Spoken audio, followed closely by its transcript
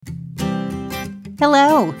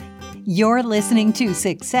Hello, you're listening to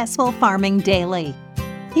Successful Farming Daily.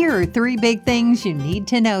 Here are 3 big things you need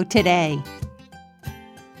to know today.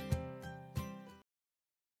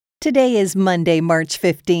 Today is Monday, March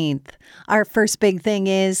 15th. Our first big thing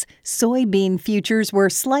is soybean futures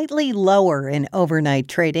were slightly lower in overnight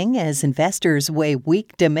trading as investors weigh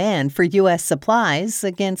weak demand for U.S. supplies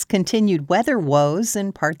against continued weather woes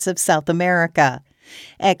in parts of South America.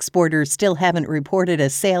 Exporters still haven't reported a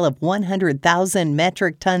sale of 100,000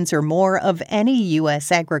 metric tons or more of any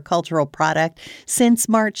U.S. agricultural product since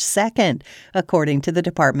March 2nd, according to the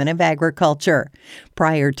Department of Agriculture.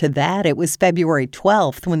 Prior to that, it was February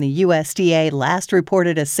 12th when the USDA last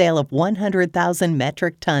reported a sale of 100,000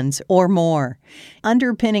 metric tons or more.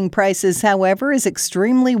 Underpinning prices, however, is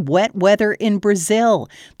extremely wet weather in Brazil,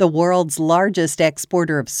 the world's largest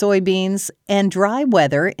exporter of soybeans, and dry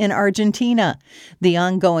weather in Argentina. The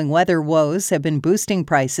ongoing weather woes have been boosting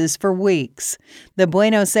prices for weeks. The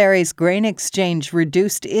Buenos Aires Grain Exchange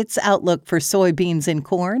reduced its outlook for soybeans and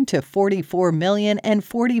corn to 44 million and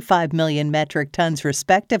 45 million metric tons,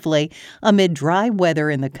 respectively, amid dry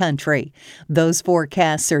weather in the country. Those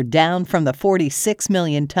forecasts are down from the 46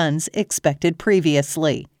 million tons expected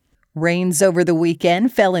previously. Rains over the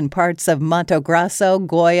weekend fell in parts of Mato Grosso,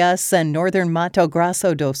 Goiás, and northern Mato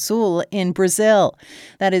Grosso do Sul in Brazil.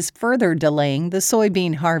 That is further delaying the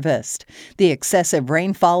soybean harvest. The excessive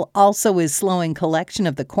rainfall also is slowing collection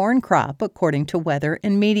of the corn crop, according to weather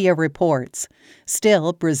and media reports.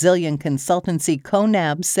 Still, Brazilian consultancy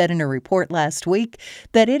Conab said in a report last week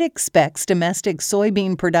that it expects domestic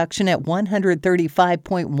soybean production at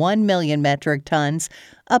 135.1 million metric tons,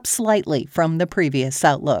 up slightly from the previous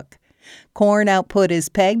outlook. Corn output is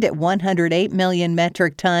pegged at 108 million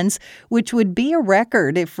metric tons, which would be a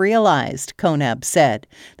record if realized, Conab said.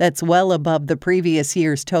 That's well above the previous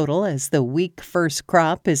year's total, as the weak first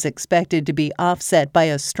crop is expected to be offset by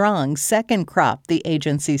a strong second crop, the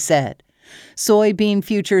agency said. Soybean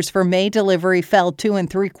futures for May delivery fell 2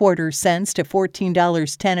 3/4 cents to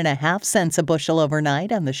 $14.10 a bushel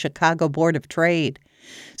overnight on the Chicago Board of Trade.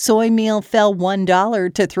 Soy meal fell $1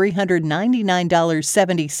 to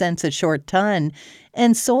 $399.70 a short ton,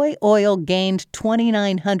 and soy oil gained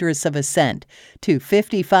 0.29 cents to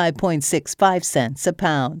 55.65 cents a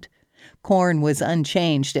pound. Corn was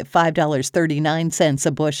unchanged at $5.39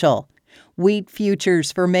 a bushel. Wheat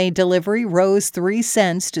futures for May delivery rose 3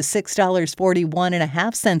 cents to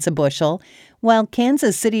 $6.41 a bushel, while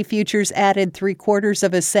Kansas City futures added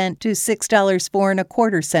 0.75 cents to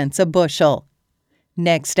 $6.04 a bushel.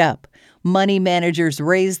 Next up, money managers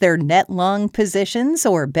raised their net long positions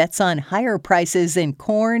or bets on higher prices in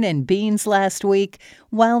corn and beans last week,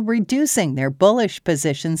 while reducing their bullish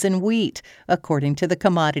positions in wheat, according to the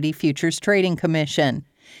Commodity Futures Trading Commission.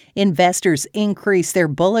 Investors increased their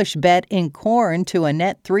bullish bet in corn to a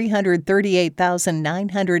net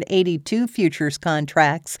 338,982 futures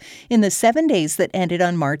contracts in the 7 days that ended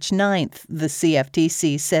on March 9th, the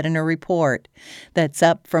CFTC said in a report. That's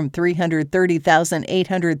up from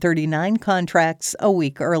 330,839 contracts a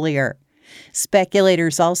week earlier.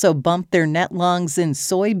 Speculators also bumped their net longs in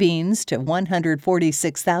soybeans to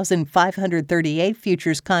 146,538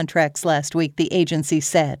 futures contracts last week, the agency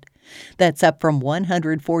said. That's up from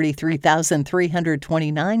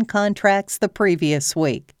 143,329 contracts the previous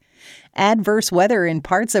week. Adverse weather in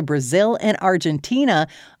parts of Brazil and Argentina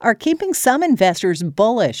are keeping some investors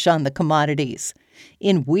bullish on the commodities.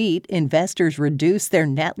 In wheat, investors reduced their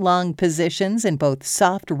net long positions in both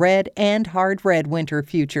soft red and hard red winter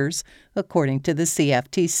futures, according to the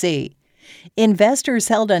CFTC. Investors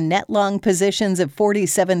held on net long positions of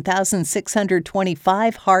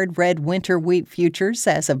 47,625 hard red winter wheat futures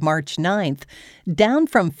as of March 9th, down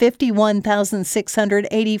from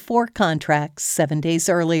 51,684 contracts 7 days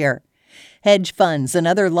earlier. Hedge funds and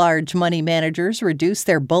other large money managers reduced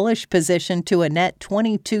their bullish position to a net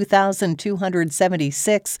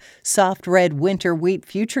 22,276 soft red winter wheat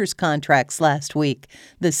futures contracts last week,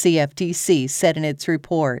 the CFTC said in its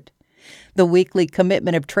report. The weekly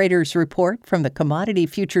Commitment of Traders report from the Commodity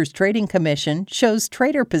Futures Trading Commission shows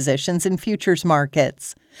trader positions in futures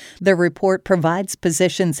markets. The report provides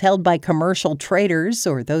positions held by commercial traders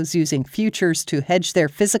or those using futures to hedge their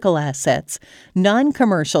physical assets,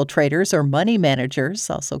 non-commercial traders or money managers,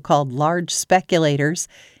 also called large speculators,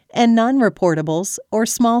 and non-reportables or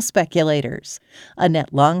small speculators. A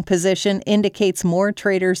net long position indicates more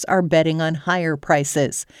traders are betting on higher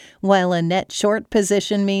prices, while a net short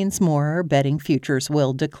position means more are betting futures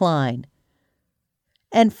will decline.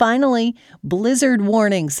 And finally, blizzard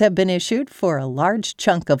warnings have been issued for a large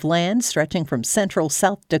chunk of land stretching from central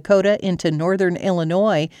South Dakota into northern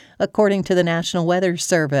Illinois, according to the National Weather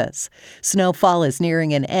Service. Snowfall is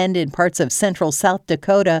nearing an end in parts of central South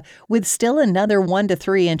Dakota, with still another 1 to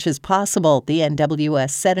 3 inches possible, the NWS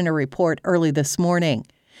said in a report early this morning.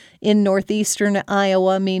 In northeastern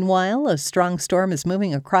Iowa, meanwhile, a strong storm is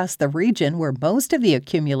moving across the region where most of the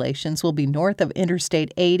accumulations will be north of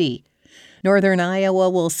Interstate 80. Northern Iowa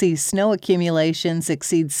will see snow accumulations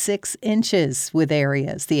exceed 6 inches with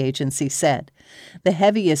areas, the agency said. The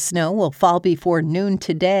heaviest snow will fall before noon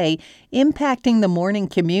today, impacting the morning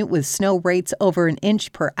commute with snow rates over an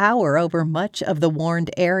inch per hour over much of the warned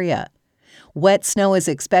area. Wet snow is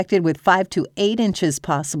expected with 5 to 8 inches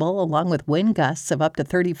possible, along with wind gusts of up to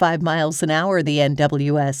 35 miles an hour, the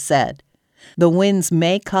NWS said. The winds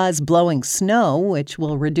may cause blowing snow, which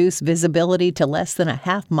will reduce visibility to less than a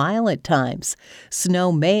half mile at times.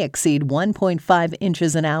 Snow may exceed 1.5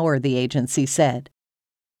 inches an hour, the agency said.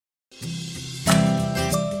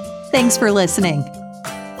 Thanks for listening.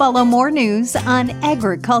 Follow more news on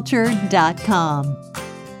agriculture.com.